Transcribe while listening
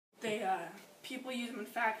people use them in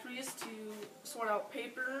factories to sort out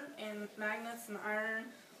paper and magnets and iron.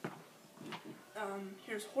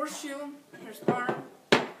 Here's horseshoe, here's bar,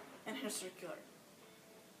 and here's circular.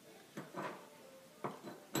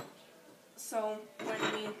 So when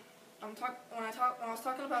I was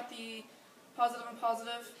talking about the positive and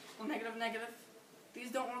positive, or negative and negative,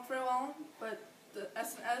 these don't work very well, but the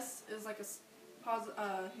S and S is like a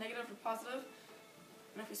negative or positive,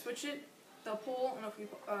 and if we switch it, they'll pull, and if we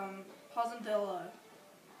pause them, they'll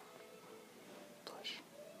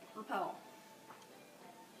repel.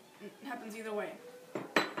 It happens either way.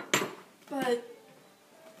 But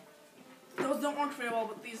those don't work very well,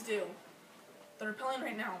 but these do. They're repelling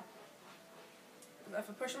right now. If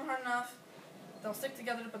I push them hard enough, they'll stick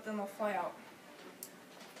together, but then they'll fly out.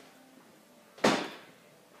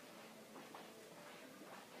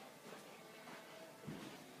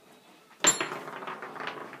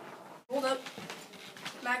 Hold up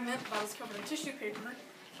magnet that was covered in tissue paper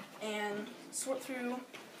and sort through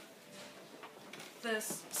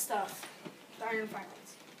this stuff, the iron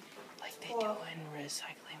filings. Like they do in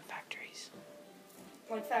recycling factories.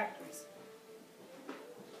 Like factories.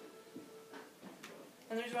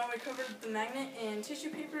 And the reason why we covered the magnet in tissue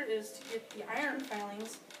paper is to get the iron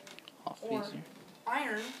filings Off or easier.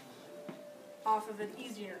 iron off of it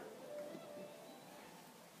easier.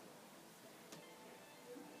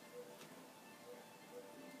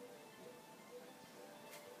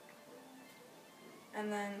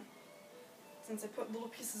 And then, since I put little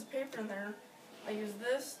pieces of paper in there, I use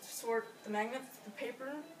this to sort the magnets, the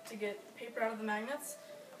paper, to get the paper out of the magnets.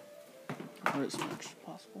 Or as much as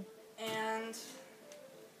possible. And,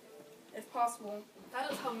 if possible,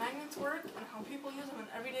 that is how magnets work and how people use them in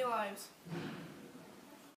everyday lives.